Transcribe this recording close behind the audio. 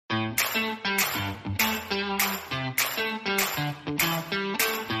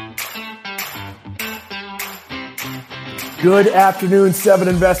Good afternoon, Seven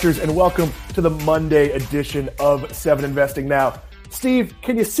Investors, and welcome to the Monday edition of Seven Investing Now. Steve,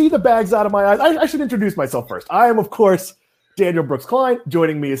 can you see the bags out of my eyes? I should introduce myself first. I am, of course, Daniel Brooks Klein.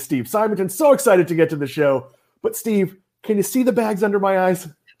 Joining me is Steve Simonton. So excited to get to the show. But Steve, can you see the bags under my eyes?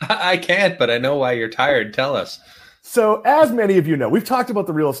 I can't, but I know why you're tired. Tell us. So as many of you know, we've talked about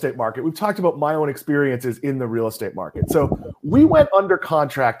the real estate market. We've talked about my own experiences in the real estate market. So we went under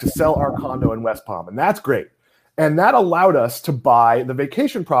contract to sell our condo in West Palm, and that's great. And that allowed us to buy the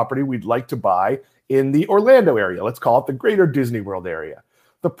vacation property we'd like to buy in the Orlando area. Let's call it the greater Disney World area.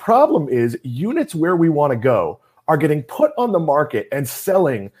 The problem is units where we want to go are getting put on the market and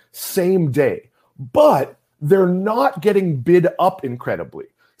selling same day, but they're not getting bid up incredibly.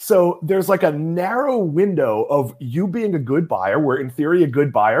 So there's like a narrow window of you being a good buyer. We're in theory a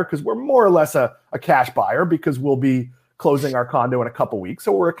good buyer because we're more or less a cash buyer because we'll be closing our condo in a couple weeks.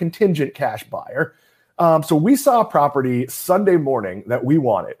 So we're a contingent cash buyer. So we saw a property Sunday morning that we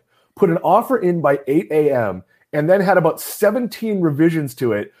wanted, put an offer in by 8 a.m., and then had about 17 revisions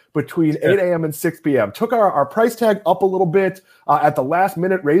to it between 8 a.m. and 6 p.m. Took our price tag up a little bit at the last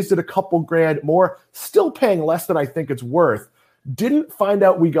minute, raised it a couple grand more, still paying less than I think it's worth. Didn't find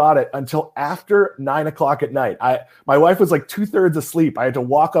out we got it until after 9 o'clock at night. My wife was like 2/3 asleep. I had to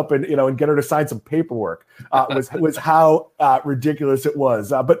walk up and get her to sign some paperwork. Was how ridiculous it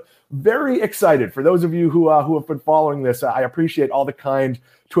was. But very excited for those of you who have been following this. I appreciate all the kind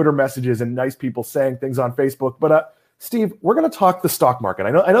Twitter messages and nice people saying things on Facebook. But Steve, we're going to talk the stock market.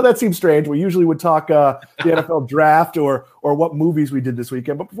 I know that seems strange. We usually would talk the NFL draft or what movies we did this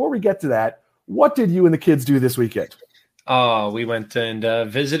weekend. But before we get to that, what did you and the kids do this weekend? Oh, we went and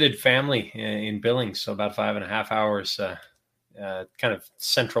visited family in Billings, so about 5.5 hours, kind of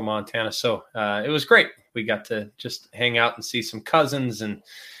central Montana. So it was great. We got to just hang out and see some cousins, and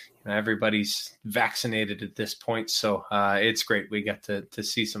everybody's vaccinated at this point. So it's great. We got to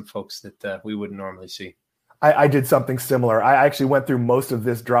see some folks that we wouldn't normally see. I did something similar. I actually went through most of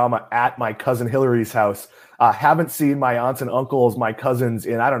this drama at my cousin Hillary's house. Haven't seen my aunts and uncles, my cousins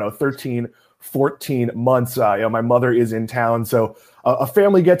in, 13, 14 months. My mother is in town. So a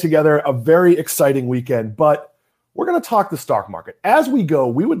family get together, a very exciting weekend, but we're going to talk the stock market. As we go,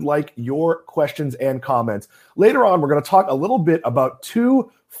 we would like your questions and comments. Later on, we're going to talk a little bit about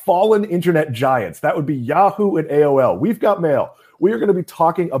two fallen internet giants. That would be Yahoo and AOL. We've got mail. We are going to be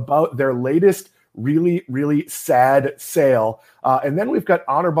talking about their latest really, really sad sale. And then we've got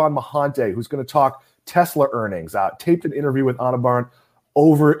Anirban Mahante, who's going to talk Tesla earnings. Taped an interview with Anirban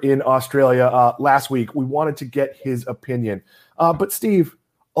over in Australia last week. We wanted to get his opinion. But Steve,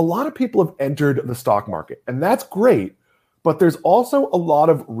 a lot of people have entered the stock market, and that's great, but there's also a lot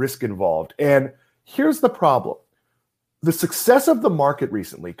of risk involved. And here's the problem. The success of the market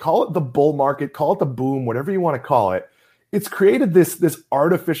recently, call it the bull market, call it the boom, whatever you want to call it, it's created this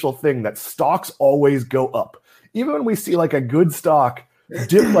artificial thing that stocks always go up. Even when we see like a good stock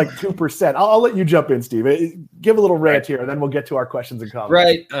dip like 2%. I'll let you jump in, Steve. Give a little rant here, and then we'll get to our questions and comments.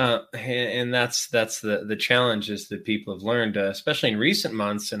 Right, and that's the challenges that people have learned, especially in recent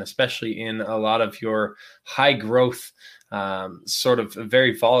months, and especially in a lot of your high growth, sort of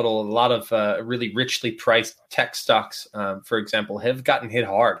very volatile. A lot of really richly priced tech stocks, for example, have gotten hit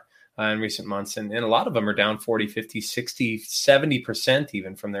hard in recent months, and a lot of them are down 40, 50, 60, 70%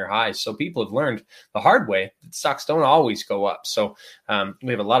 even from their highs. So people have learned the hard way that stocks don't always go up. So we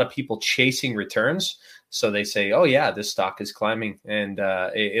have a lot of people chasing returns. So they say, oh yeah, this stock is climbing, and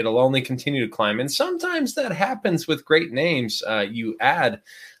it'll only continue to climb. And sometimes that happens with great names. You kind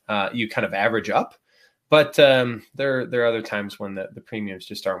of average up. But there are other times when the premiums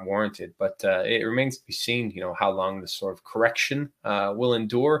just aren't warranted. But it remains to be seen, how long this sort of correction will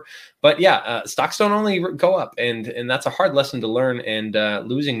endure. But yeah, stocks don't only go up, and that's a hard lesson to learn. And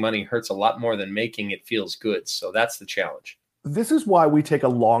losing money hurts a lot more than making it feels good. So that's the challenge. This is why we take a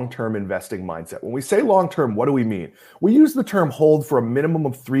long-term investing mindset. When we say long-term, what do we mean? We use the term hold for a minimum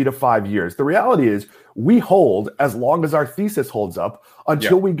of 3 to 5 years. The reality is we hold as long as our thesis holds up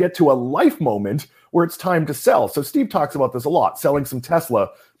until we get to a life moment where it's time to sell. So Steve talks about this a lot, selling some Tesla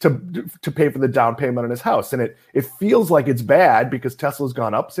to pay for the down payment on his house. And it feels like it's bad because Tesla's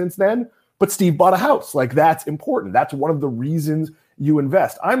gone up since then, but Steve bought a house. Like, that's important. That's one of the reasons you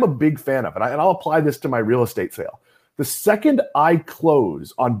invest. I'm a big fan of it, and I'll apply this to my real estate sale. The second I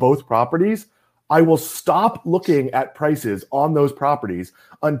close on both properties, I will stop looking at prices on those properties,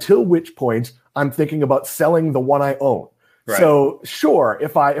 until which point I'm thinking about selling the one I own. Right. So sure,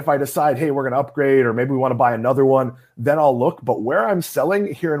 if I decide, hey, we're going to upgrade, or maybe we want to buy another one, then I'll look. But where I'm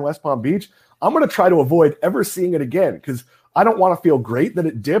selling here in West Palm Beach, I'm going to try to avoid ever seeing it again, because I don't want to feel great that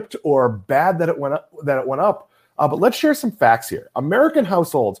it dipped or bad that it went up. But let's share some facts here. American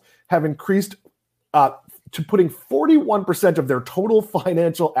households have increased to putting 41% of their total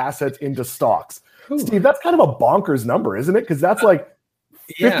financial assets into stocks. Ooh. Steve, that's kind of a bonkers number, isn't it? Because that's like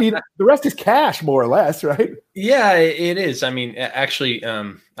 50, the rest is cash, more or less, right? Yeah, it is. I mean, actually,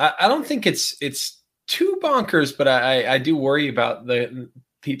 I don't think it's too bonkers, but I do worry about the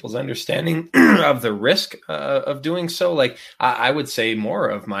people's understanding of the risk of doing so. Like I would say more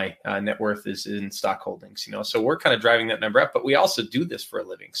of my net worth is in stock holdings, so we're kind of driving that number up, but we also do this for a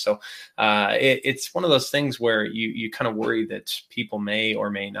living. So it's one of those things where you kind of worry that people may or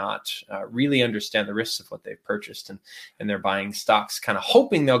may not really understand the risks of what they've purchased, and they're buying stocks kind of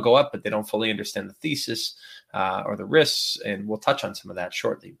hoping they'll go up, but they don't fully understand the thesis or the risks. And we'll touch on some of that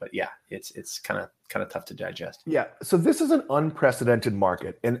shortly, but yeah, it's kind of tough to digest. Yeah. So this is an unprecedented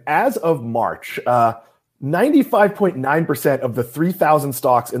market. And as of March, 95.9% of the 3,000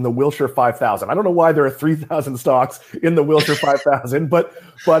 stocks in the Wilshire 5000. I don't know why there are 3,000 stocks in the Wilshire 5000, but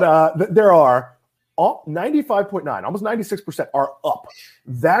there are 95.9, almost 96% are up.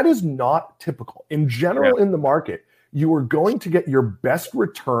 That is not typical. In general, in the market, you are going to get your best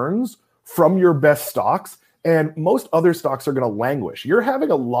returns from your best stocks, and most other stocks are going to languish. You're having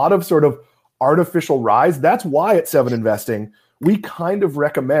a lot of sort of artificial rise. That's why at Seven Investing, we kind of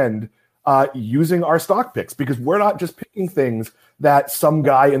recommend using our stock picks, because we're not just picking things that some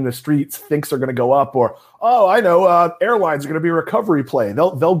guy in the streets thinks are going to go up, or, oh, I know, airlines are going to be a recovery play.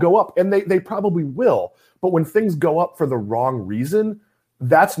 They'll go up, and they probably will. But when things go up for the wrong reason,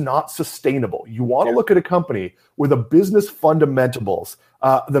 that's not sustainable. You want to look at a company where the business fundamentals,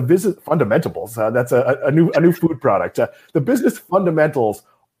 that's a new food product. The business fundamentals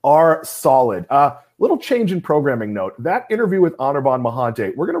are solid. Little change in programming note. That interview with Anirban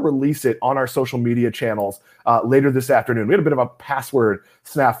Mahante, we're going to release it on our social media channels later this afternoon. We had a bit of a password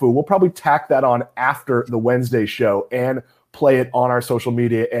snafu. We'll probably tack that on after the Wednesday show and play it on our social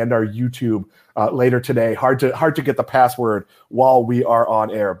media and our YouTube later today. Hard to get the password while we are on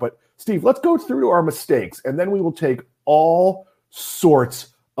air. But Steve, let's go through our mistakes, and then we will take all sorts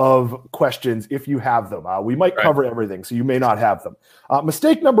of questions if you have them. We might cover everything, so you may not have them.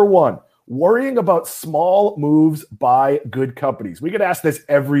 Mistake number one, worrying about small moves by good companies. We get asked this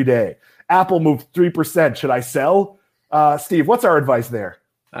every day. Apple moved 3%. Should I sell? Steve, what's our advice there?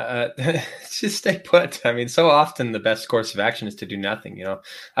 Just stay put. I mean, so often the best course of action is to do nothing.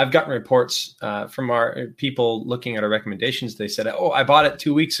 I've gotten reports from our people looking at our recommendations. They said, "Oh, I bought it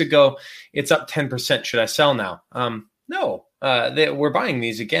 2 weeks ago. It's up 10%. Should I sell now?" No, we're buying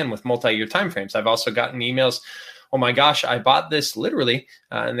these again with multi-year timeframes. I've also gotten emails, "Oh my gosh, I bought this literally,"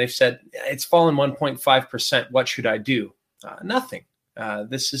 and they've said it's fallen 1.5%. What should I do? Nothing.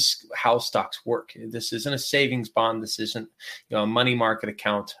 This is how stocks work. This isn't a savings bond. This isn't a money market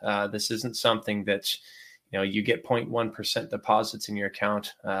account. This isn't something that you get 0.1% deposits in your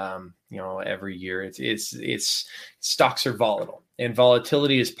account every year. It's stocks are volatile, and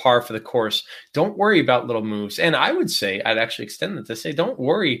volatility is par for the course. Don't worry about little moves. And I would say, I'd actually extend it to say, don't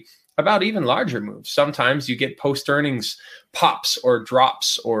worry about even larger moves. Sometimes you get post-earnings pops or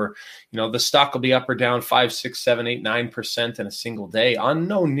drops, or the stock will be up or down 5, 6, 7, 8, 9% in a single day on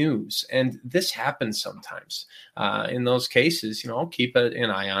no news. And this happens sometimes. In those cases, I'll keep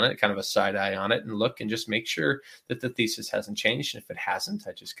an eye on it, kind of a side eye on it, and look and just make sure that the thesis hasn't changed. And if it hasn't,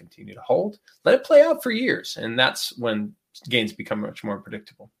 I just continue to hold. Let it play out for years. And that's when gains become much more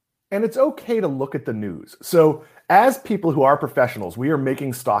predictable. And it's okay to look at the news. So as people who are professionals, we are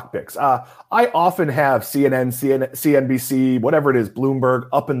making stock picks. I often have CNN, CNBC, whatever it is, Bloomberg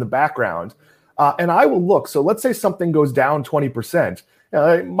up in the background. And I will look. So let's say something goes down 20%.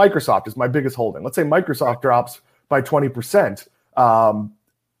 Microsoft is my biggest holding. Let's say Microsoft drops by 20%.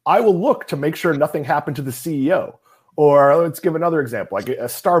 I will look to make sure nothing happened to the CEO. Or let's give another example, like a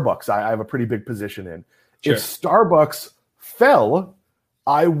Starbucks I have a pretty big position in. Sure. If Starbucks fell,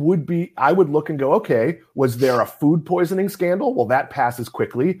 I would look and go, okay, was there a food poisoning scandal? Well, that passes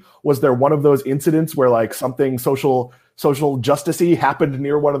quickly. Was there one of those incidents where like something social justice-y happened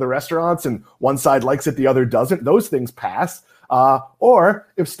near one of the restaurants and one side likes it, the other doesn't? Those things pass. Or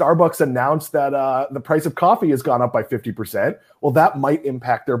if Starbucks announced that the price of coffee has gone up by 50%, well, that might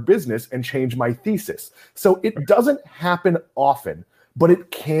impact their business and change my thesis. So it doesn't happen often, but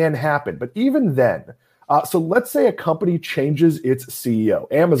it can happen. But even then, so let's say a company changes its CEO.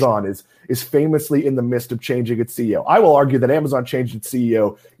 Amazon is famously in the midst of changing its CEO. I will argue that Amazon changed its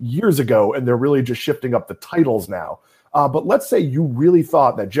CEO years ago, and they're really just shifting up the titles now. But let's say you really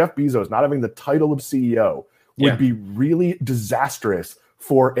thought that Jeff Bezos not having the title of CEO would be really disastrous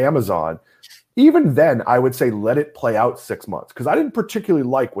for Amazon. Even then, I would say let it play out 6 months, because I didn't particularly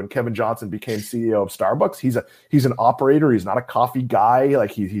like when Kevin Johnson became CEO of Starbucks. He's an operator. He's not a coffee guy.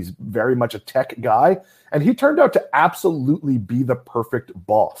 Like he's very much a tech guy, and he turned out to absolutely be the perfect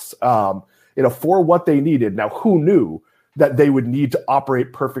boss. For what they needed. Now, who knew that they would need to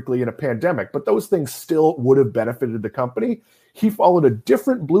operate perfectly in a pandemic? But those things still would have benefited the company. He followed a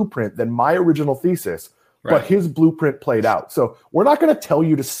different blueprint than my original thesis, but his blueprint played out. So we're not going to tell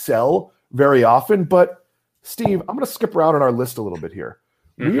you to sell very often, but Steve, I'm going to skip around on our list a little bit here.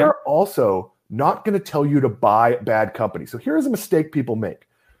 Mm-hmm. We are also not going to tell you to buy bad companies. So here's a mistake people make.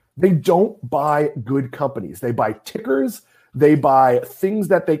 They don't buy good companies. They buy tickers. They buy things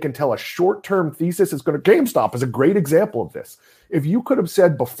that they can tell a short-term thesis is going to. GameStop is a great example of this. If you could have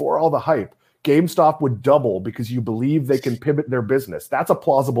said before all the hype, GameStop would double because you believe they can pivot their business, that's a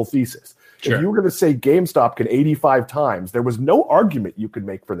plausible thesis. Sure. If you were going to say GameStop can 85 times, there was no argument you could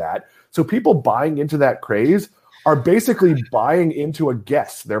make for that. So people buying into that craze are basically buying into a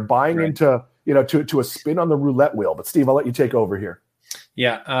guess. They're buying into, to a spin on the roulette wheel. But Steve, I'll let you take over here.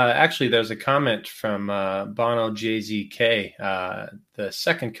 Yeah, actually, there's a comment from Bono JZK. The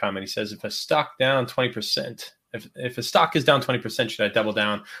second comment, he says, if a stock down 20%, if a stock is down 20%, should I double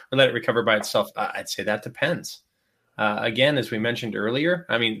down or let it recover by itself? I'd say that depends. Again, as we mentioned earlier,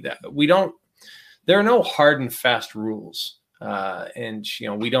 I mean, there are no hard and fast rules. I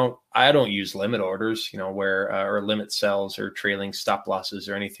don't use limit orders, or limit sells or trailing stop losses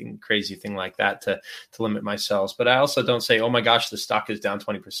or anything crazy thing like that to limit my sells. But I also don't say, oh my gosh, the stock is down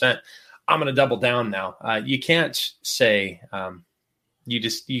 20%. I'm going to double down now. You can't say,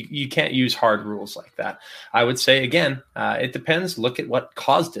 you can't use hard rules like that. I would say, again, it depends. Look at what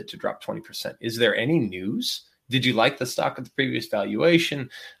caused it to drop 20%. Is there any news? Did you like the stock at the previous valuation?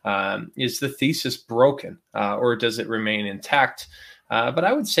 Is the thesis broken or does it remain intact? But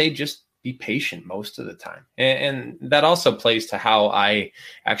I would say just be patient most of the time. And that also plays to how I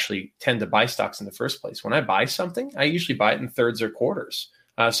actually tend to buy stocks in the first place. When I buy something, I usually buy it in thirds or quarters.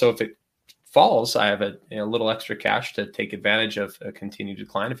 So if it falls, I have a little extra cash to take advantage of a continued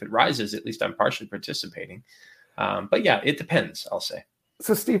decline. If it rises, at least I'm partially participating. But yeah, it depends, I'll say.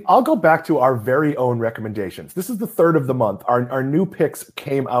 So, Steve, I'll go back to our very own recommendations. This is the 3rd of the month. Our new picks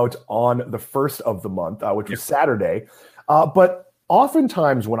came out on the 1st of the month, which was Saturday. But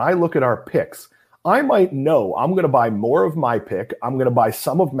oftentimes when I look at our picks, I might know I'm going to buy more of my pick. I'm going to buy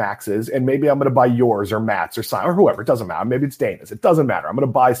some of Max's, and maybe I'm going to buy yours or Matt's or whoever. It doesn't matter. Maybe it's Dana's. It doesn't matter. I'm going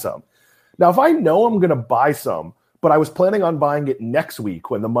to buy some. Now, if I know I'm going to buy some, but I was planning on buying it next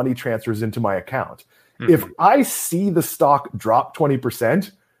week when the money transfers into my account, if I see the stock drop 20%,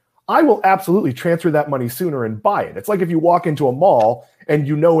 I will absolutely transfer that money sooner and buy it. It's like if you walk into a mall and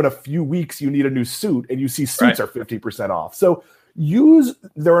in a few weeks you need a new suit and you see suits are 50% off. So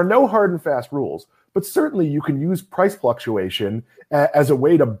there are no hard and fast rules, but certainly you can use price fluctuation as a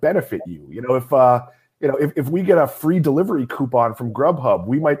way to benefit you. If we get a free delivery coupon from Grubhub,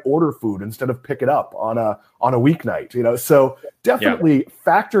 we might order food instead of pick it up on a weeknight. So definitely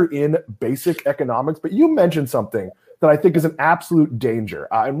factor in basic economics. But you mentioned something that I think is an absolute danger,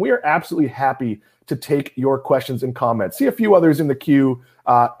 and we are absolutely happy to take your questions and comments. See a few others in the queue.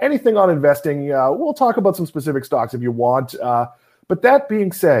 Anything on investing? We'll talk about some specific stocks if you want. But that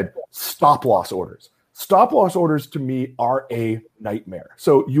being said, stop loss orders. Stop loss orders to me are a nightmare.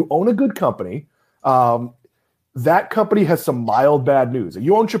 So you own a good company. That company has some mild bad news.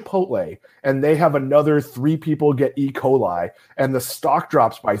 You own Chipotle and they have another 3 people get E. coli and the stock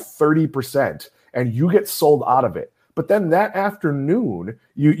drops by 30% and you get sold out of it. But then that afternoon,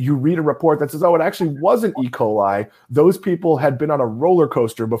 you read a report that says, oh, it actually wasn't E. coli. Those people had been on a roller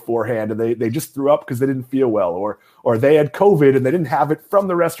coaster beforehand and they just threw up because they didn't feel well, or they had COVID and they didn't have it from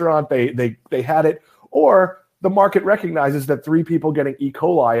the restaurant. They had it, or the market recognizes that 3 people getting E.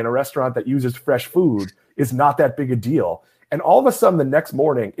 coli in a restaurant that uses fresh food is not that big a deal. And all of a sudden, the next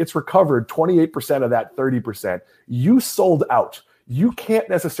morning, it's recovered 28% of that 30%. You sold out. You can't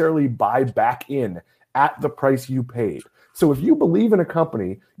necessarily buy back in at the price you paid. So if you believe in a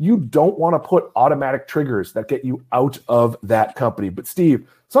company, you don't want to put automatic triggers that get you out of that company. But Steve,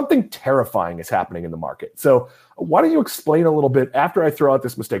 something terrifying is happening in the market. So why don't you explain a little bit, after I throw out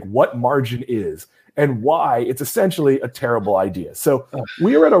this mistake, what margin is and why it's essentially a terrible idea. So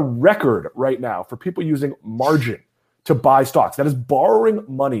we are at a record right now for people using margin to buy stocks. That is borrowing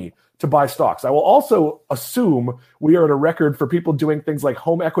money to buy stocks. I will also assume we are at a record for people doing things like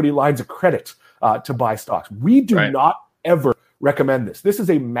home equity lines of credit to buy stocks. We do not ever recommend this. This is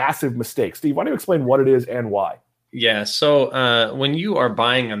a massive mistake. Steve, why don't you explain what it is and why? Yeah. So when you are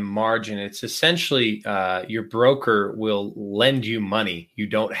buying on margin, it's essentially your broker will lend you money you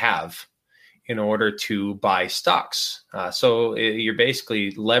don't have in order to buy stocks. You're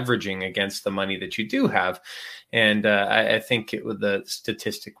basically leveraging against the money that you do have. And I think the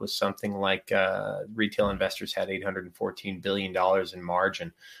statistic was something like retail investors had $814 billion in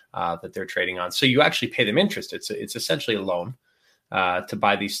margin that they're trading on. So you actually pay them interest. It's essentially a loan to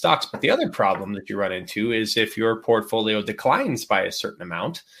buy these stocks. But the other problem that you run into is if your portfolio declines by a certain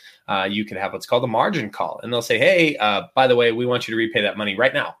amount, you can have what's called a margin call. And they'll say, hey, by the way, we want you to repay that money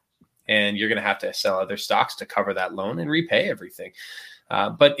right now. And you're going to have to sell other stocks to cover that loan and repay everything.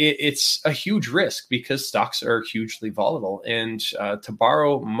 But it's a huge risk because stocks are hugely volatile. And to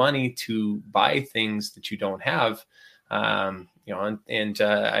borrow money to buy things that you don't have, I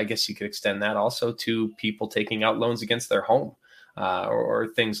guess you could extend that also to people taking out loans against their home. Or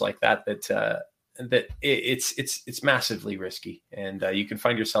things like that it's massively risky, and you can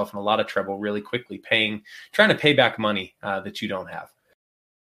find yourself in a lot of trouble really quickly trying to pay back money that you don't have.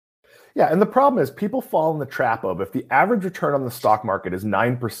 Yeah, and the problem is people fall in the trap of, if the average return on the stock market is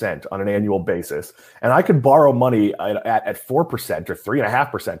 9% on an annual basis, and I could borrow money at 4% or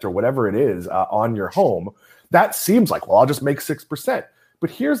 3.5% or whatever it is on your home, that seems like, well, I'll just make 6%. But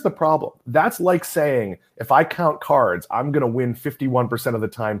here's the problem. That's like saying, if I count cards, I'm going to win 51% of the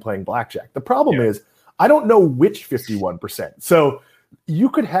time playing blackjack. The problem is, I don't know which 51%. So you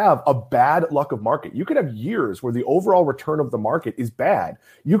could have a bad luck of market. You could have years where the overall return of the market is bad.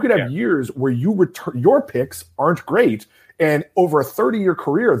 You could have years where your picks aren't great. And over a 30-year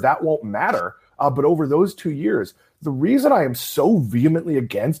career, that won't matter. But over those 2 years, the reason I am so vehemently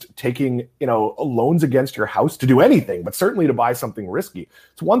against taking, loans against your house to do anything, but certainly to buy something risky.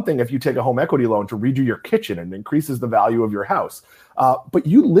 It's one thing if you take a home equity loan to redo your kitchen and increases the value of your house. But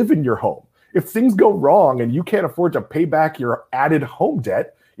you live in your home. If things go wrong and you can't afford to pay back your added home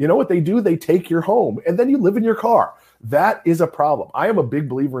debt, you know what they do? They take your home and then you live in your car. That is a problem. I am a big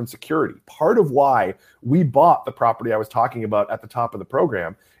believer in security. Part of why we bought the property I was talking about at the top of the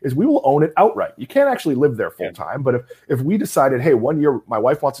program is we will own it outright. You can't actually live there full time, but if we decided, hey, 1 year, my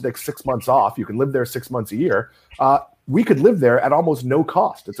wife wants to take 6 months off, you can live there 6 months a year, we could live there at almost no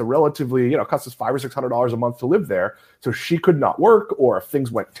cost. It's a relatively, costs us $500 or $600 a month to live there. So she could not work, or if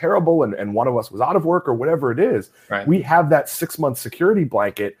things went terrible and one of us was out of work or whatever it is, we have that 6 month security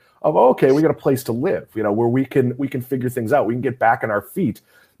blanket of, okay, we got a place to live, where we can figure things out. We can get back on our feet.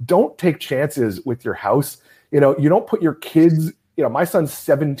 Don't take chances with your house. You don't put your kids, my son's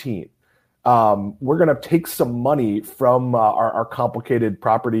 17. We're going to take some money from our complicated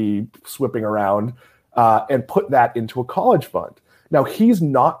property swipping around and put that into a college fund. Now, he's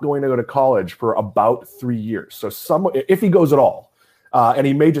not going to go to college for about 3 years. So if he goes at all, and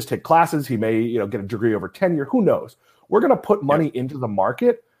he may just take classes, he may get a degree over tenure, who knows? We're going to put money into the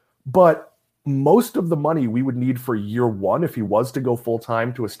market, but most of the money we would need for year one, if he was to go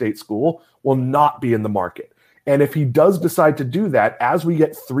full-time to a state school, will not be in the market. And if he does decide to do that, as we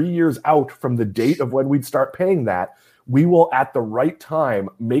get 3 years out from the date of when we'd start paying that, we will at the right time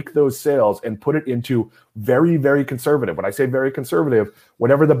make those sales and put it into very, very conservative. When I say very conservative,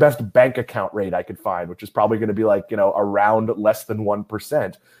 whatever the best bank account rate I could find, which is probably going to be around less than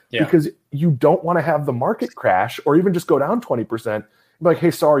 1%, because you don't want to have the market crash or even just go down 20%. Like,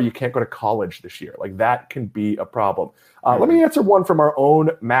 hey, sorry, you can't go to college this year. Like, that can be a problem. Let me answer one from our own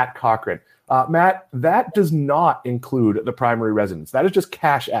Matt Cochran. Matt, that does not include the primary residence. That is just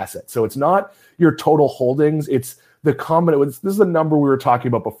cash assets. So it's not your total holdings. It's the this is the number we were talking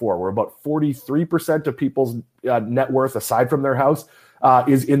about before, where about 43% of people's net worth, aside from their house,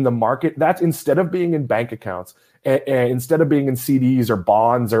 is in the market. That's instead of being in bank accounts, instead of being in CDs or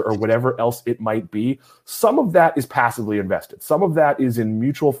bonds or whatever else it might be. Some of that is passively invested. Some of that is in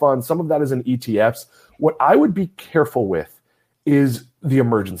mutual funds. Some of that is in ETFs. What I would be careful with is the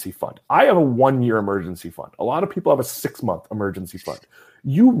emergency fund. I have a 1 year emergency fund. A lot of people have a 6 month emergency fund.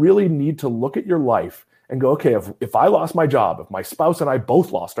 You really need to look at your life and go, okay, if I lost my job, if my spouse and I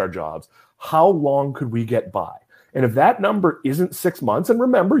both lost our jobs, how long could we get by? And if that number isn't 6 months, and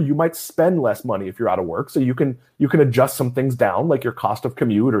remember, you might spend less money if you're out of work, so you can adjust some things down, like your cost of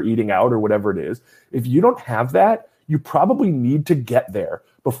commute or eating out or whatever it is. If you don't have that, you probably need to get there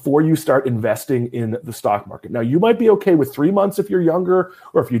before you start investing in the stock market. Now, you might be okay with 3 months if you're younger,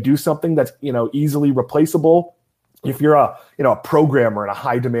 or if you do something that's easily replaceable. If you're a programmer in a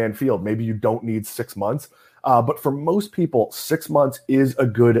high demand field, maybe you don't need 6 months. But for most people, 6 months is a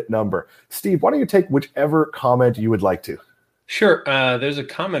good number. Steve, why don't you take whichever comment you would like to? Sure. There's a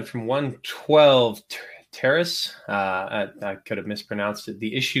comment from 112 Terrace, I could have mispronounced it.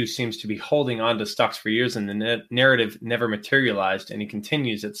 The issue seems to be holding on to stocks for years and the narrative never materialized. And he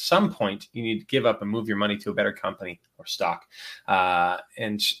continues, at some point, you need to give up and move your money to a better company or stock.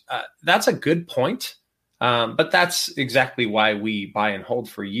 And that's a good point. But that's exactly why we buy and hold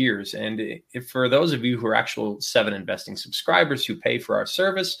for years. And if for those of you who are actual Seven Investing subscribers who pay for our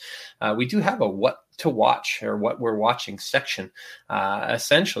service, we do have a what to watch or what we're watching section,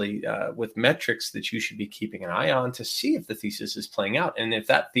 essentially with metrics that you should be keeping an eye on to see if the thesis is playing out. And if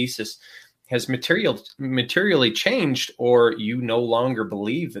that thesis has materially changed, or you no longer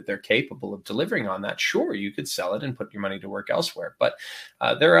believe that they're capable of delivering on that, sure, you could sell it and put your money to work elsewhere. But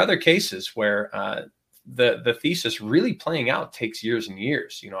there are other cases where the thesis really playing out takes years and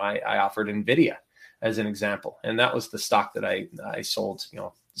years. I offered NVIDIA as an example, and that was the stock that I sold,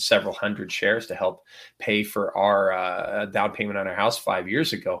 several hundred shares to help pay for our down payment on our house 5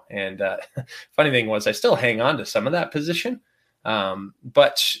 years ago. And funny thing was, I still hang on to some of that position.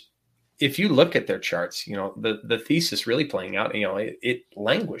 But if you look at their charts, the thesis really playing out, it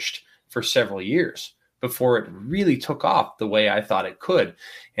languished for several years before it really took off the way I thought it could.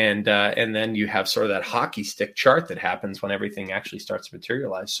 And then you have sort of that hockey stick chart that happens when everything actually starts to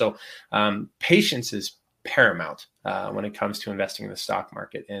materialize. So patience is paramount when it comes to investing in the stock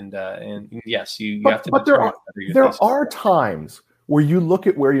market. And yes, you have to. But there are times where you look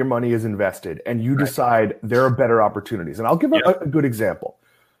at where your money is invested and you decide there are better opportunities. And I'll give a good example.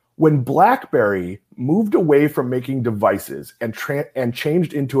 When BlackBerry moved away from making devices and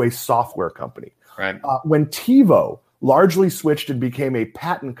changed into a software company, when TiVo largely switched and became a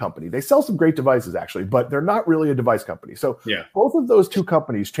patent company, they sell some great devices actually, but they're not really a device company. So both of those two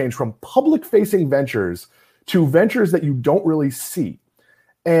companies changed from public-facing ventures to ventures that you don't really see.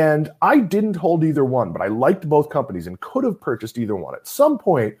 And I didn't hold either one, but I liked both companies and could have purchased either one. At some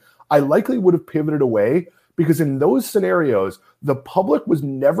point, I likely would have pivoted away, because in those scenarios, the public was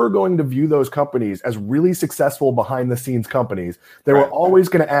never going to view those companies as really successful behind-the-scenes companies. They were always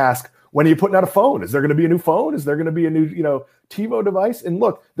going to ask, when are you putting out a phone? Is there going to be a new phone? Is there going to be a new, TiVo device? And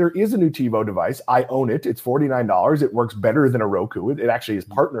look, there is a new TiVo device. I own it. It's $49. It works better than a Roku. It actually is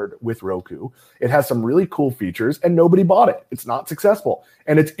partnered with Roku. It has some really cool features, and nobody bought it. It's not successful.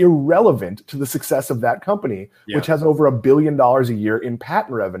 And it's irrelevant to the success of that company, which has over $1 billion a year in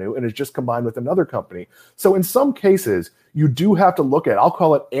patent revenue and is just combined with another company. So in some cases, you do have to look at, I'll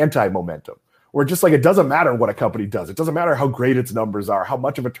call it anti-momentum, where just like it doesn't matter what a company does. It doesn't matter how great its numbers are, how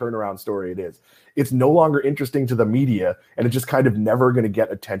much of a turnaround story it is. It's no longer interesting to the media, and it's just kind of never going to get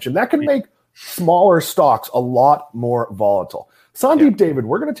attention. That can make smaller stocks a lot more volatile. Sandeep David,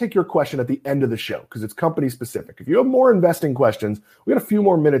 we're going to take your question at the end of the show because it's company specific. If you have more investing questions, we got a few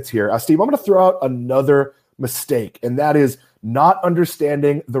more minutes here. Steve, I'm going to throw out another mistake, and that is not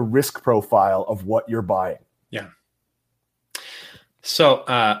understanding the risk profile of what you're buying. Yeah. So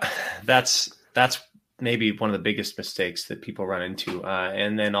that's maybe one of the biggest mistakes that people run into.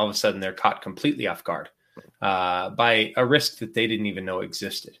 And then all of a sudden they're caught completely off guard by a risk that they didn't even know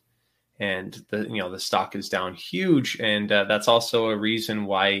existed. And the stock is down huge. And that's also a reason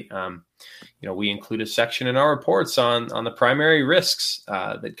why, we include a section in our reports on the primary risks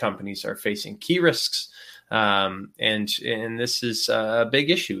that companies are facing, key risks. And this is a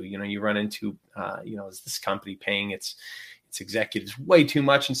big issue. You run into, is this company paying its executives way too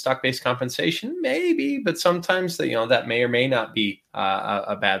much in stock-based compensation? Maybe, but sometimes that may or may not be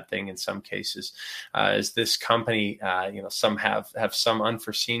a bad thing in some cases. Is this company, some have some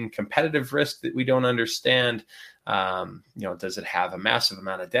unforeseen competitive risk that we don't understand? Does it have a massive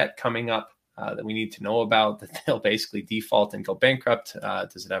amount of debt coming up that we need to know about, that they'll basically default and go bankrupt?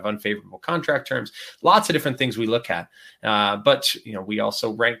 Does it have unfavorable contract terms? Lots of different things we look at. But we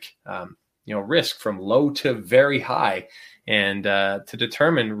also rank, risk from low to very high, and to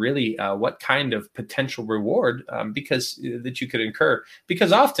determine really what kind of potential reward that you could incur,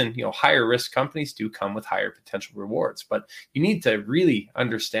 because often higher risk companies do come with higher potential rewards, but you need to really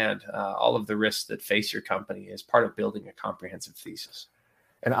understand all of the risks that face your company as part of building a comprehensive thesis.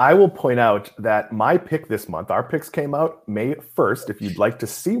 And I will point out that my pick this month, our picks came out May 1st. If you'd like to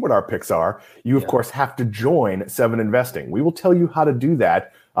see what our picks are, you of course have to join Seven Investing. We will tell you how to do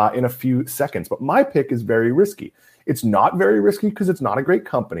that in a few seconds, but my pick is very risky. It's not very risky because it's not a great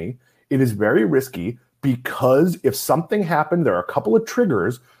company. It is very risky because if something happened, there are a couple of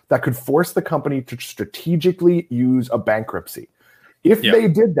triggers that could force the company to strategically use a bankruptcy. If they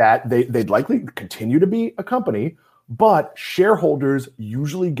did that, they'd likely continue to be a company, but shareholders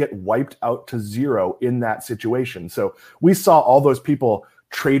usually get wiped out to zero in that situation. So we saw all those people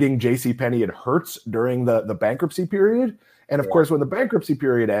trading JCPenney and Hertz during the bankruptcy period. And of course, when the bankruptcy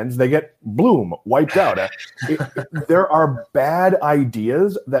period ends, they get bloom, wiped out. There are bad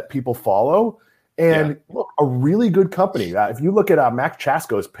ideas that people follow. And look, a really good company. If you look at Mac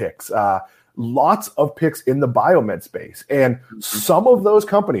Chasko's picks, lots of picks in the biomed space. And some of those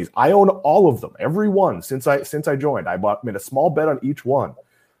companies, I own all of them, every one since I joined. I made a small bet on each one.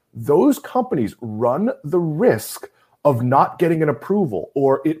 Those companies run the risk of not getting an approval,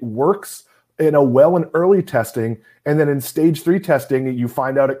 or it works in a well and early testing, and then in stage 3 testing, you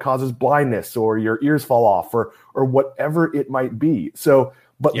find out it causes blindness or your ears fall off or whatever it might be. So,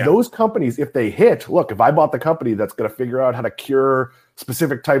 but those companies, if they hit, look, if I bought the company that's going to figure out how to cure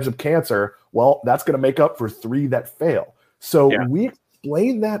specific types of cancer, well, that's going to make up for 3 that fail. So we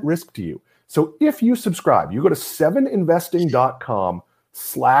explain that risk to you. So if you subscribe, you go to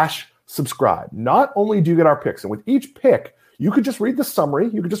 7investing.com/subscribe. Not only do you get our picks, and with each pick, you could just read the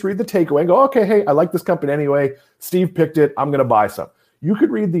summary. You could just read the takeaway and go, okay, hey, I like this company anyway. Steve picked it. I'm going to buy some. You could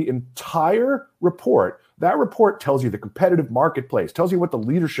read the entire report. That report tells you the competitive marketplace, tells you what the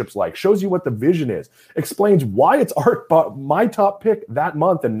leadership's like, shows you what the vision is, explains why it's my top pick that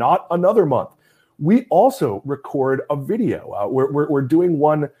month and not another month. We also record a video. We're doing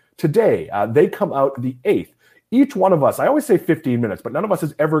one today. They come out the 8th. Each one of us, I always say 15 minutes, but none of us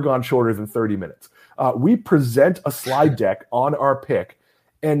has ever gone shorter than 30 minutes. We present a slide deck on our pick,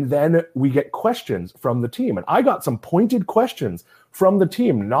 and then we get questions from the team. And I got some pointed questions from the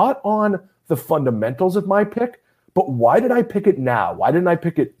team, not on the fundamentals of my pick, but why did I pick it now? Why didn't I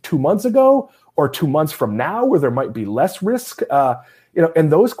pick it 2 months ago or 2 months from now where there might be less risk?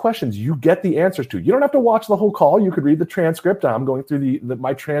 And those questions you get the answers to. You don't have to watch the whole call. You could read the transcript. I'm going through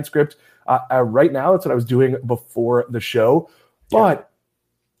my transcript right now. That's what I was doing before the show. But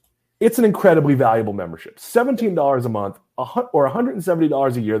it's an incredibly valuable membership. $17 a month or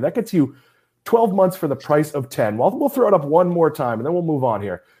 $170 a year. That gets you 12 months for the price of 10. Well, we'll throw it up one more time, and then we'll move on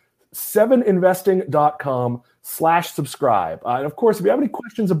here. 7investing.com/subscribe. And of course, if you have any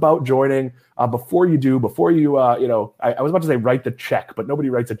questions about joining, I was about to say write the check, but nobody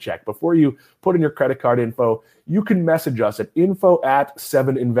writes a check. Before you put in your credit card info, you can message us at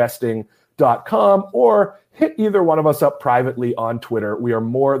info@7investing.com or hit either one of us up privately on Twitter. We are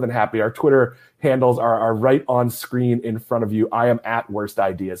more than happy. Our Twitter handles are right on screen in front of you. I am at Worst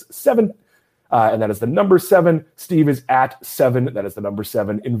Ideas 7. And that is the number 7. Steve is at 7. That is the number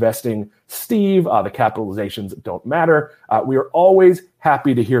 7. Investing Steve. The capitalizations don't matter. We are always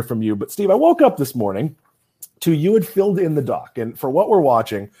happy to hear from you. But Steve, I woke up this morning to you had filled in the doc. And for what we're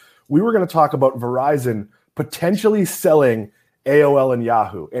watching, we were going to talk about Verizon potentially selling AOL and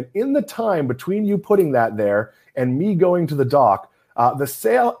Yahoo. And in the time between you putting that there and me going to the doc, the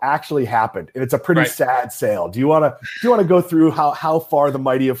sale actually happened. And it's a pretty sad sale. Do you want to go through how far the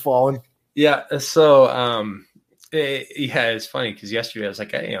mighty have fallen? Yeah. So, it's funny because yesterday I was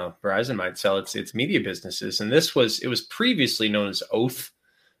like, hey, Verizon might sell its media businesses. And it was previously known as Oath,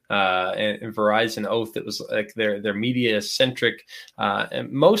 and Verizon Oath. It was like their media centric,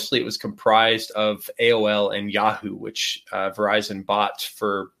 and mostly it was comprised of AOL and Yahoo, which Verizon bought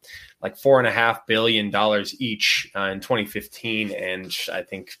for like $4.5 billion each in 2015 and I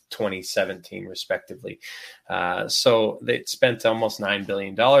think 2017 respectively. So they spent almost $9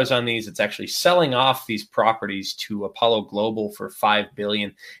 billion on these. It's actually selling off these properties to Apollo Global for $5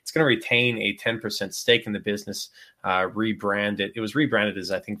 billion. It's going to retain a 10% stake in the business, rebranded. It was rebranded as,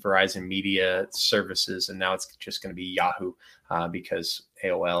 I think, Verizon Media Services, and now it's just going to be Yahoo because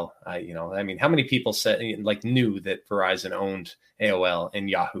AOL, how many people knew that Verizon owned AOL and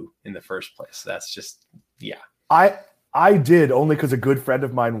Yahoo in the first place? That's just, I did, only because a good friend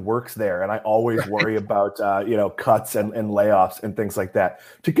of mine works there, and I always worry about cuts and layoffs and things like that.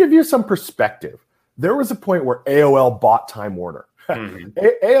 To give you some perspective, there was a point where AOL bought Time Warner. Mm-hmm.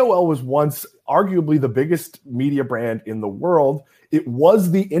 AOL was once arguably the biggest media brand in the world. It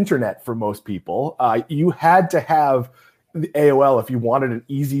was the internet for most people. You had to have the AOL if you wanted an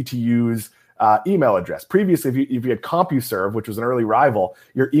easy to use email address. Previously, if you had CompuServe, which was an early rival,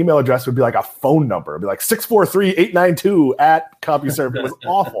 your email address would be like a phone number. It'd be like 643-892@CompuServe. It was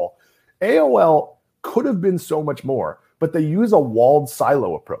awful. AOL could have been so much more, but they use a walled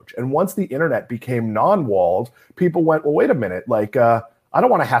silo approach. And once the internet became non-walled, people went, well, wait a minute, I don't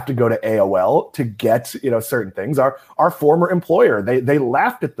want to have to go to AOL to get certain things. Our former employer, they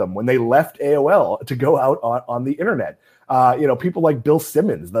laughed at them when they left AOL to go out on the internet. People like Bill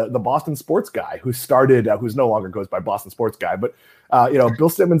Simmons, the Boston sports guy who started, who's no longer goes by Boston sports guy, but Bill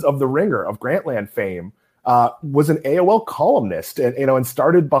Simmons of The Ringer, of Grantland fame, was an AOL columnist and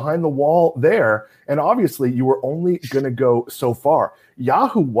started behind the wall there. And obviously you were only going to go so far.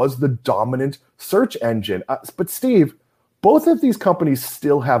 Yahoo was the dominant search engine. But Steve, both of these companies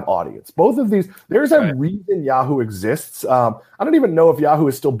still have audience. Both of these, there's a reason Yahoo exists. I don't even know if Yahoo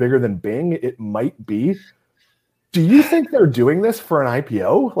is still bigger than Bing. It might be. Do you think they're doing this for an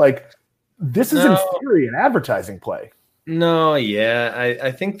IPO? Like, this is in theory an advertising play. No, yeah.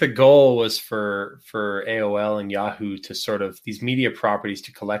 I think the goal was for AOL and Yahoo to sort of these media properties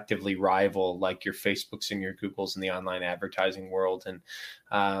to collectively rival like your Facebooks and your Googles in the online advertising world. And,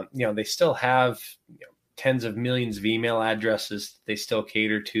 they still have tens of millions of email addresses they still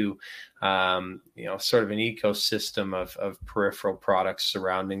cater to, sort of an ecosystem of peripheral products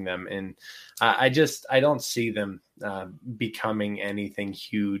surrounding them. And I don't see them becoming anything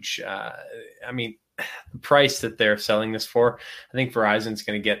huge. The price that they're selling this for, I think Verizon's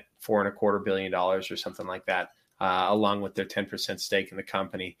going to get $4.25 billion or something like that, along with their 10% stake in the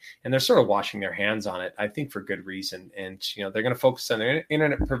company. And they're sort of washing their hands on it, I think, for good reason. And, they're going to focus on their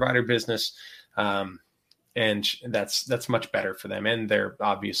internet provider business. And that's much better for them. And they're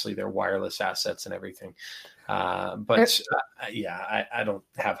obviously their wireless assets and everything. I don't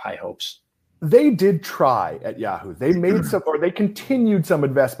have high hopes. They did try at Yahoo. They made they continued some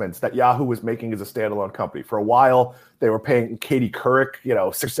investments that Yahoo was making as a standalone company. For a while, they were paying Katie Couric,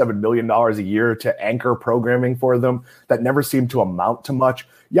 $6-7 million a year to anchor programming for them. That never seemed to amount to much.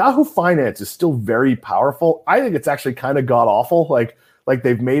 Yahoo Finance is still very powerful. I think it's actually kind of god awful. Like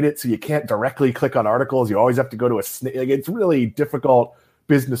they've made it so you can't directly click on articles. You always have to go to it's really difficult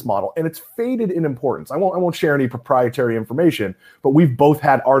business model, and it's faded in importance. I won't share any proprietary information, but we've both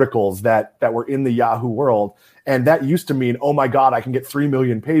had articles that were in the Yahoo world, and that used to mean, oh my God, I can get 3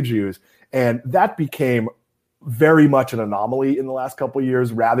 million page views, and that became very much an anomaly in the last couple of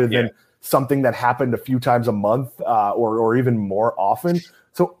years, rather than something that happened a few times a month or even more often.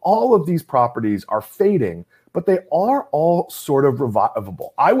 So all of these properties are fading, but they are all sort of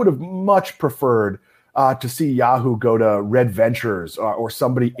revivable. I would have much preferred to see Yahoo go to Red Ventures or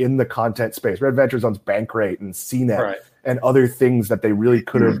somebody in the content space. Red Ventures owns Bankrate and CNET and other things that they really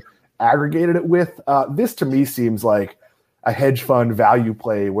could have aggregated it with. This to me seems like a hedge fund value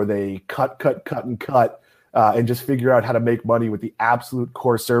play where they cut and just figure out how to make money with the absolute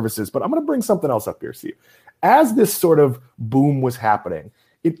core services. But I'm going to bring something else up here, Steve. As this sort of boom was happening,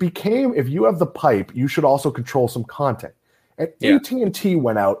 it became, if you have the pipe, you should also control some content. And AT&T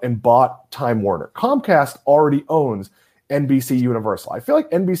went out and bought Time Warner. Comcast already owns NBC Universal. I feel like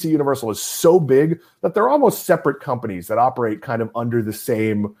NBC Universal is so big that they're almost separate companies that operate kind of under the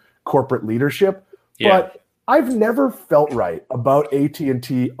same corporate leadership. But I've never felt right about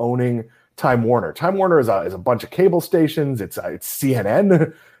AT&T owning Time Warner. Time Warner is a bunch of cable stations. It's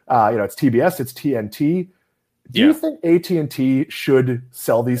CNN. It's TBS. It's TNT. Do you think AT&T should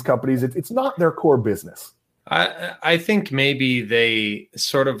sell these companies? It's not their core business. I think maybe they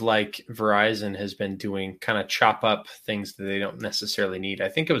sort of like Verizon has been doing, kind of chop up things that they don't necessarily need. I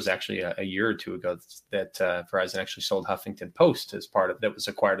think it was actually a year or two ago that Verizon actually sold Huffington Post that was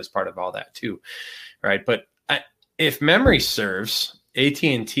acquired as part of all that too, right? But if memory serves,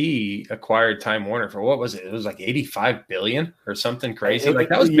 AT&T acquired Time Warner for, what was it? It was like $85 billion or something crazy. Like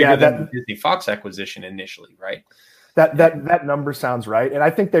that was bigger than the Disney Fox acquisition initially, right? That number sounds right. And I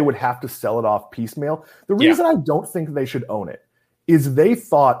think they would have to sell it off piecemeal. The reason I don't think they should own it is they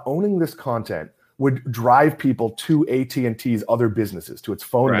thought owning this content would drive people to AT&T's other businesses, to its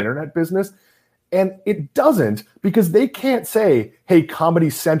phone and internet business. And it doesn't, because they can't say, hey, Comedy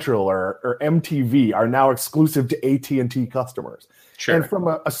Central or MTV are now exclusive to AT&T customers. Sure. And from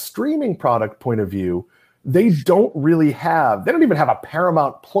a streaming product point of view, they don't even have a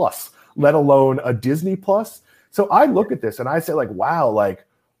Paramount Plus, let alone a Disney Plus. So I look at this and I say, like, wow, like,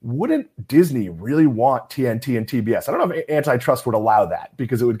 wouldn't Disney really want TNT and TBS? I don't know if antitrust would allow that,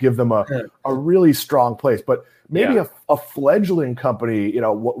 because it would give them a really strong place. But maybe a fledgling company,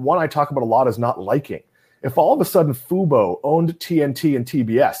 one I talk about a lot is Not Liking. If all of a sudden Fubo owned TNT and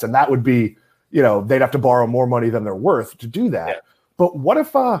TBS, and that would be, they'd have to borrow more money than they're worth to do that. Yeah. But what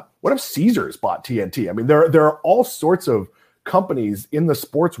if Caesars bought TNT? I mean, there are all sorts of companies in the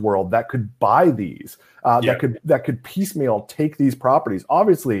sports world that could buy these, that could piecemeal take these properties.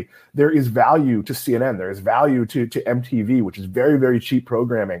 Obviously, there is value to CNN. There is value to MTV, which is very, very cheap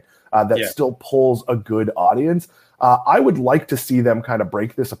programming that still pulls a good audience. I would like to see them kind of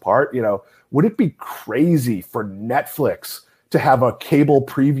break this apart. Would it be crazy for Netflix to have a cable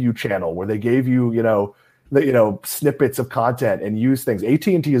preview channel where they gave you, snippets of content and use things?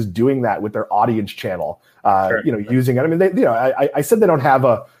 AT&T is doing that with their audience channel, using it. I mean, I said they don't have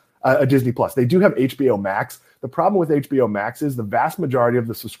a Disney Plus. They do have HBO Max. The problem with HBO Max is the vast majority of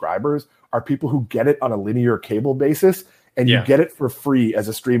the subscribers are people who get it on a linear cable basis, and you get it for free as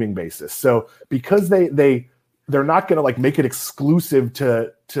a streaming basis. So because they they're not going to like make it exclusive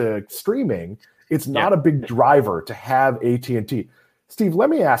to streaming. It's not a big driver to have AT&T. Steve, let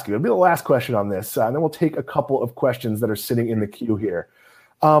me ask you, it'll be the last question on this, and then we'll take a couple of questions that are sitting in the queue here.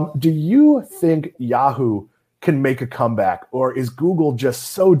 Do you think Yahoo can make a comeback, or is Google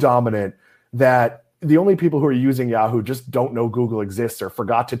just so dominant that the only people who are using Yahoo just don't know Google exists or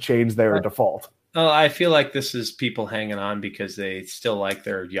forgot to change their default? Oh, I feel like this is people hanging on because they still like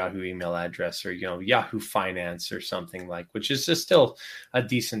their Yahoo email address or, Yahoo Finance or something which is just still a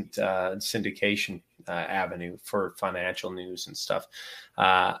decent syndication avenue for financial news and stuff.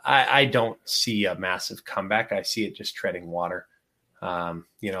 I don't see a massive comeback. I see it just treading water. And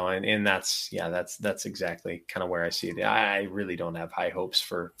that's exactly kind of where I see it. I really don't have high hopes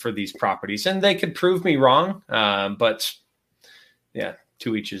for these properties, and they could prove me wrong. But yeah,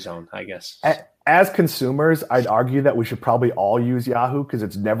 to each his own, I guess. As consumers, I'd argue that we should probably all use Yahoo because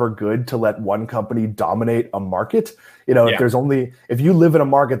it's never good to let one company dominate a market. If you live in a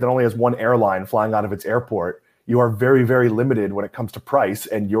market that only has one airline flying out of its airport, you are very, very limited when it comes to price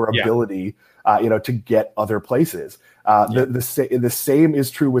and your ability, to get other places. The same is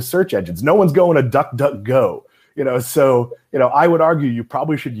true with search engines. No one's going to DuckDuckGo, So I would argue you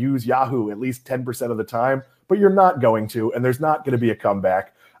probably should use Yahoo at least 10% of the time, but you're not going to, and there's not going to be a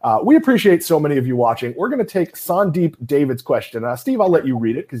comeback. We appreciate so many of you watching. We're going to take Sandeep David's question. Steve, I'll let you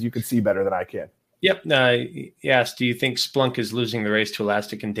read it because you can see better than I can. Yep. He asked, do you think Splunk is losing the race to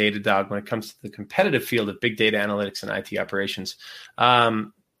Elastic and Datadog when it comes to the competitive field of big data analytics and IT operations?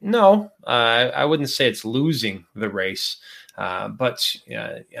 No, I wouldn't say it's losing the race. But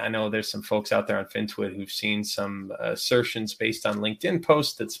I know there's some folks out there on FinTwit who've seen some assertions based on LinkedIn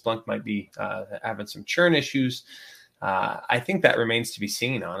posts that Splunk might be having some churn issues. I think that remains to be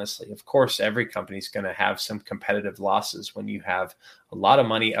seen, honestly. Of course, every company is going to have some competitive losses when you have a lot of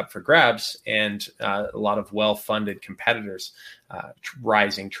money up for grabs and a lot of well-funded competitors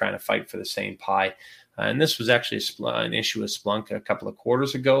rising, trying to fight for the same pie. And this was actually an issue with Splunk a couple of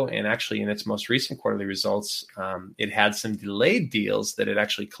quarters ago. And actually, in its most recent quarterly results, it had some delayed deals that it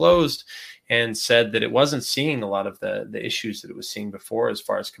actually closed and said that it wasn't seeing a lot of the issues that it was seeing before as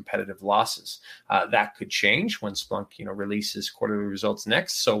far as competitive losses. That could change when Splunk releases quarterly results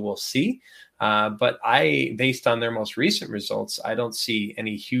next. So we'll see. But based on their most recent results, I don't see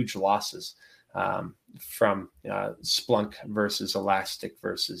any huge losses from Splunk versus Elastic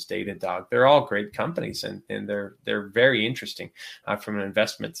versus Datadog. They're all great companies and they're very interesting from an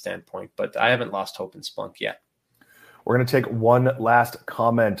investment standpoint, but I haven't lost hope in Splunk yet. We're going to take one last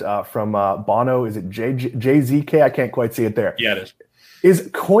comment from Bono. Is it JZK? I can't quite see it there. Yeah, it is. Is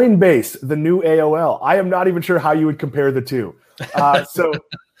Coinbase the new AOL? I am not even sure how you would compare the two. So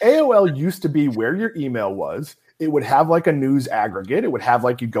AOL used to be where your email was. It would have like a news aggregate. It would have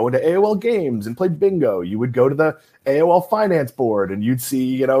like you'd go into AOL Games and play bingo. You would go to the AOL Finance Board and you'd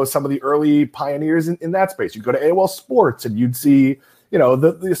see, some of the early pioneers in that space. You'd go to AOL Sports and you'd see,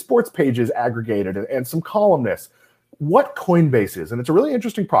 the sports pages aggregated and some columnists. What Coinbase is, and it's a really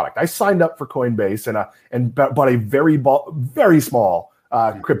interesting product. I signed up for Coinbase and bought a very small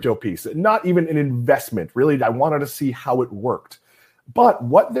crypto piece, not even an investment. Really, I wanted to see how it worked. But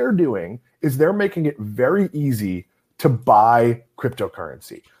what they're doing is they're making it very easy to buy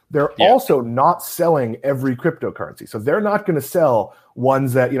cryptocurrency. They're also not selling every cryptocurrency. So they're not going to sell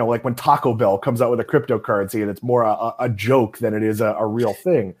ones that, like when Taco Bell comes out with a cryptocurrency and it's more a joke than it is a real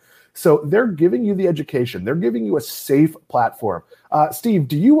thing. So they're giving you the education. They're giving you a safe platform. Steve,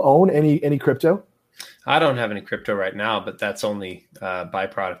 do you own any crypto? I don't have any crypto right now, but that's only a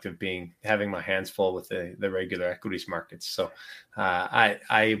byproduct of having my hands full with the regular equities markets. So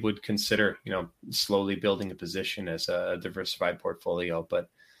I would consider, slowly building a position as a diversified portfolio, but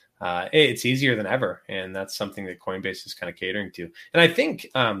it's easier than ever. And that's something that Coinbase is kind of catering to. And I think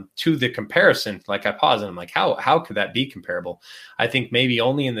to the comparison, like I pause and I'm like, how could that be comparable? I think maybe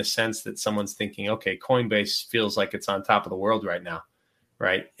only in the sense that someone's thinking, okay, Coinbase feels like it's on top of the world right now.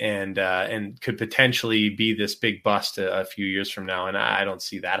 Right. And could potentially be this big bust a few years from now. And I don't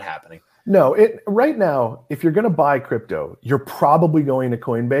see that happening. No, right now, if you're going to buy crypto, you're probably going to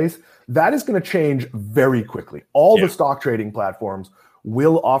Coinbase. That is going to change very quickly. All the stock trading platforms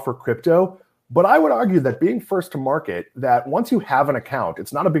will offer crypto. But I would argue that being first to market, that once you have an account,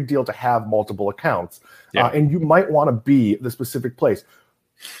 it's not a big deal to have multiple accounts. And you might want to be the specific place.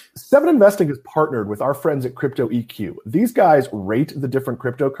 Seven Investing is partnered with our friends at Crypto EQ. These guys rate the different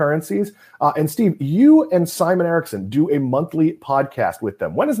cryptocurrencies. And Steve, you and Simon Erickson do a monthly podcast with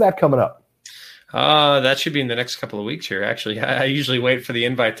them. When is that coming up? That should be in the next couple of weeks here. Actually, I usually wait for the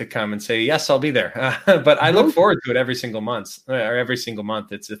invite to come and say, yes, I'll be there. But I look forward to it every single month.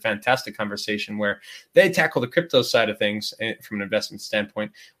 It's a fantastic conversation where they tackle the crypto side of things from an investment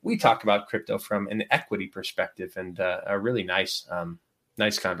standpoint. We talk about crypto from an equity perspective, and a really nice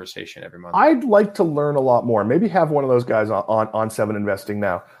conversation every month. I'd like to learn a lot more. Maybe have one of those guys on Seven Investing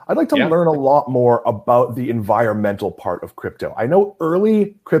now. I'd like to learn a lot more about the environmental part of crypto. I know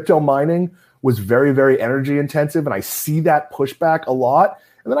early crypto mining was very, very energy intensive, and I see that pushback a lot.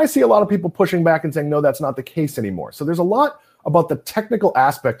 And then I see a lot of people pushing back and saying, no, that's not the case anymore. So there's a lot about the technical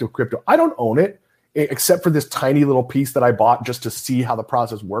aspect of crypto. I don't own it, except for this tiny little piece that I bought just to see how the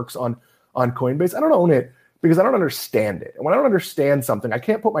process works on Coinbase. I don't own it because I don't understand it. And when I don't understand something, I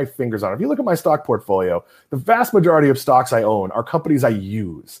can't put my fingers on it. If you look at my stock portfolio, the vast majority of stocks I own are companies I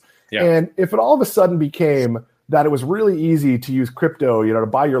use. Yeah. And if it all of a sudden became that it was really easy to use crypto, to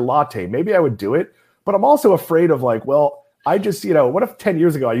buy your latte, maybe I would do it. But I'm also afraid of I just, what if 10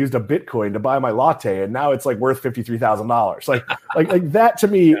 years ago I used a Bitcoin to buy my latte and now it's worth $53,000? Like that to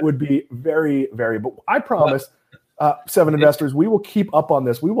me would be very, very, but I promise Seven Investors, we will keep up on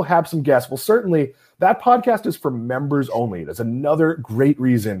this. We will have some guests. Well, certainly that podcast is for members only. That's another great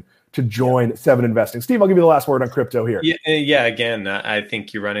reason to join Seven Investing. Steve, I'll give you the last word on crypto here. Yeah. Again, I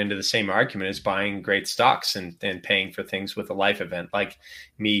think you run into the same argument as buying great stocks and paying for things with a life event, like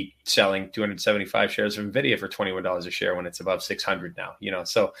me selling 275 shares of NVIDIA for $21 a share when it's above 600 now.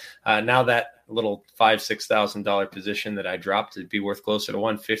 So now that little $5,000-$6,000 position that I dropped, it'd be worth closer to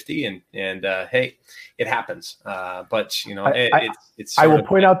 150. And hey, it happens. But it's. I will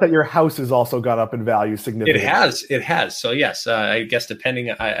point out that your house has also gone up in value significantly. It has. So yes, I guess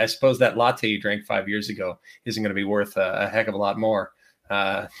depending, I suppose that latte you drank 5 years ago isn't going to be worth a heck of a lot more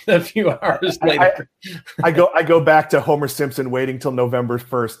a few hours later. I go back to Homer Simpson waiting till November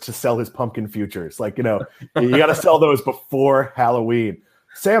 1st to sell his pumpkin futures. You got to sell those before Halloween.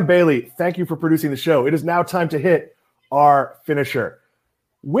 Sam Bailey, thank you for producing the show. It is now time to hit our finisher.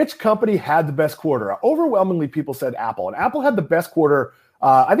 Which company had the best quarter? Overwhelmingly, people said Apple. And Apple had the best quarter,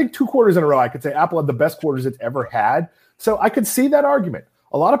 I think 2 quarters in a row. I could say Apple had the best quarters it's ever had. So I could see that argument.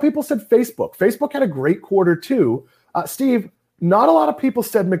 A lot of people said Facebook. Facebook had a great quarter too. Steve, not a lot of people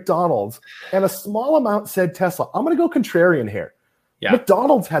said McDonald's, and a small amount said Tesla. I'm going to go contrarian here. Yeah.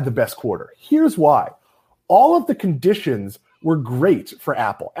 McDonald's had the best quarter. Here's why. All of the conditions were great for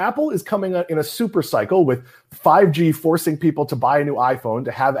Apple. Apple is coming in a super cycle with 5G forcing people to buy a new iPhone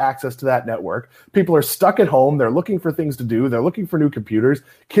to have access to that network. People are stuck at home. They're looking for things to do. They're looking for new computers.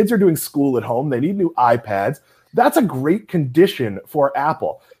 Kids are doing school at home. They need new iPads. That's a great condition for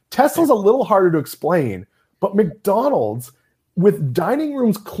Apple. Tesla's a little harder to explain, but McDonald's, with dining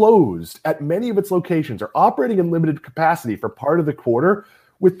rooms closed at many of its locations, are operating in limited capacity for part of the quarter,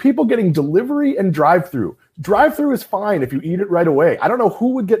 with people getting delivery and drive-through. Drive-through is fine if you eat it right away. I don't know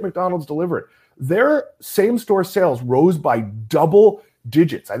who would get McDonald's delivered. Their same-store sales rose by double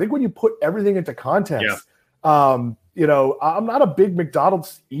digits. I think when you put everything into context, I'm not a big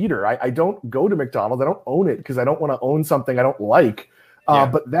McDonald's eater. I don't go to McDonald's. I don't own it because I don't want to own something I don't like.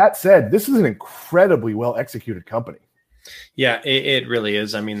 But that said, this is an incredibly well-executed company. Yeah, it really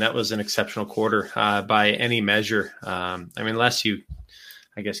is. I mean, that was an exceptional quarter by any measure. Unless you,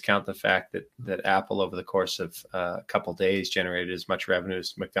 I guess, count the fact that Apple over the course of a couple of days generated as much revenue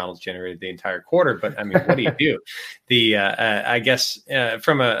as McDonald's generated the entire quarter. But I mean, what do you do? I guess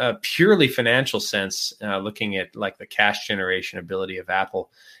from a purely financial sense, looking at the cash generation ability of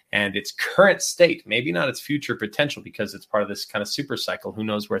Apple and its current state, maybe not its future potential because it's part of this kind of super cycle. Who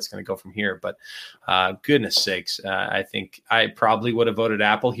knows where it's going to go from here? But goodness sakes, I think I probably would have voted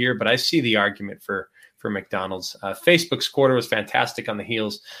Apple here, but I see the argument for McDonald's. Facebook's quarter was fantastic on the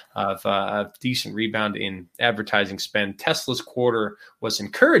heels of a decent rebound in advertising spend. Tesla's quarter was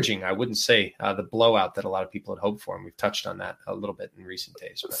encouraging. I wouldn't say the blowout that a lot of people had hoped for, and we've touched on that a little bit in recent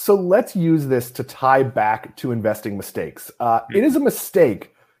days. So let's use this to tie back to investing mistakes. It is a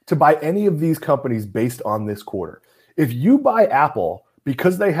mistake to buy any of these companies based on this quarter. If you buy Apple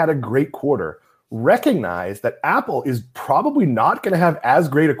because they had a great quarter, recognize that Apple is probably not going to have as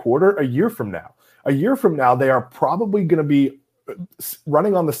great a quarter a year from now. A year from now, they are probably going to be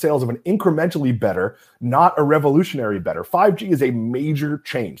running on the sales of an incrementally better, not a revolutionary better. 5G is a major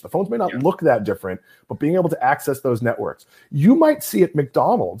change. The phones may not look that different, but being able to access those networks. You might see at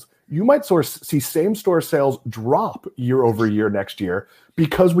McDonald's, you might see same-store sales drop year over year next year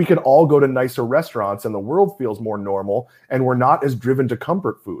because we can all go to nicer restaurants and the world feels more normal and we're not as driven to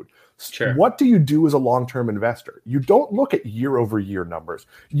comfort food. Sure. What do you do as a long-term investor? You don't look at year-over-year numbers.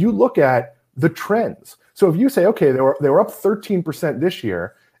 You look at the trends. So if you say, okay, they were up 13% this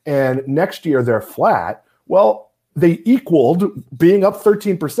year, and next year they're flat, well, they equaled being up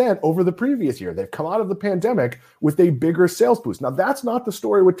 13% over the previous year. They've come out of the pandemic with a bigger sales boost. Now, that's not the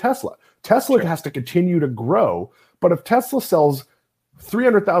story with Tesla. Tesla has to continue to grow, but if Tesla sells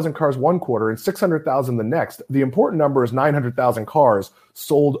 300,000 cars one quarter and 600,000 the next, the important number is 900,000 cars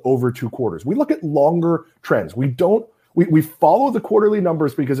sold over 2 quarters. We look at longer trends. We follow the quarterly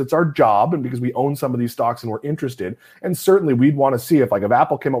numbers because it's our job and because we own some of these stocks and we're interested. And certainly we'd want to see if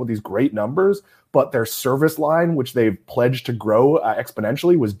Apple came up with these great numbers, but their service line, which they've pledged to grow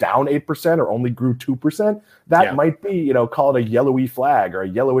exponentially, was down 8% or only grew 2%. That might be, call it a yellowy flag or a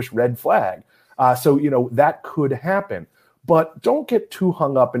yellowish red flag. So that could happen. But don't get too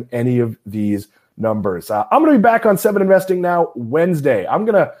hung up in any of these numbers. I'm going to be back on 7 Investing Now Wednesday. I'm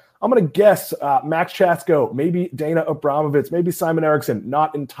going to guess Max Chatsko, maybe Dana Abramovitz, maybe Simon Erickson.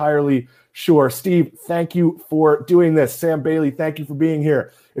 Not entirely sure. Steve, thank you for doing this. Sam Bailey, thank you for being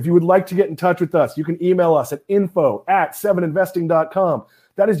here. If you would like to get in touch with us, you can email us at info@7investing.com.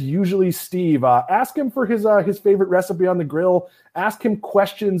 That is usually Steve. Ask him for his favorite recipe on the grill. Ask him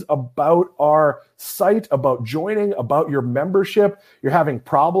questions about our site, about joining, about your membership. You're having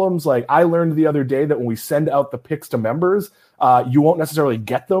problems. Like I learned the other day that when we send out the picks to members, you won't necessarily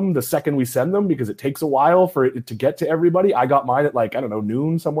get them the second we send them because it takes a while for it to get to everybody. I got mine at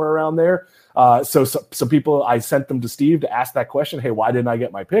noon, somewhere around there. So some people, I sent them to Steve to ask that question. Hey, why didn't I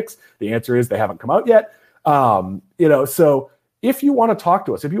get my picks? The answer is they haven't come out yet. So if you want to talk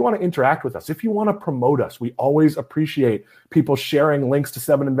to us, if you want to interact with us, if you want to promote us, we always appreciate people sharing links to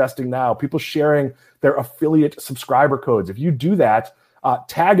 7 Investing Now, people sharing their affiliate subscriber codes. If you do that,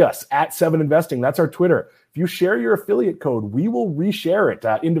 tag us at 7 Investing. That's our Twitter. If you share your affiliate code, we will reshare it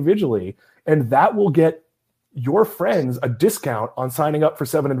individually, and that will get your friends a discount on signing up for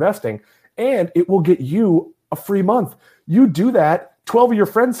 7 Investing, and it will get you a free month. You do that, 12 of your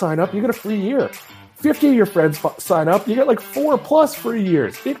friends sign up, you get a free year. 50 of your friends sign up, you get 4+ free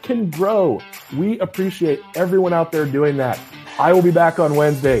years. It can grow. We appreciate everyone out there doing that. I will be back on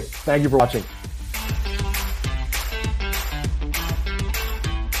Wednesday. Thank you for watching.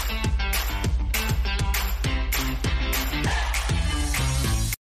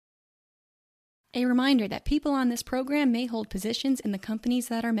 A reminder that people on this program may hold positions in the companies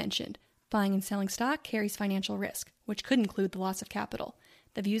that are mentioned. Buying and selling stock carries financial risk, which could include the loss of capital.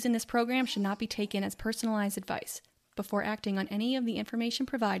 The views in this program should not be taken as personalized advice. Before acting on any of the information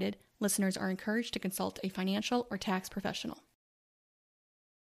provided, listeners are encouraged to consult a financial or tax professional.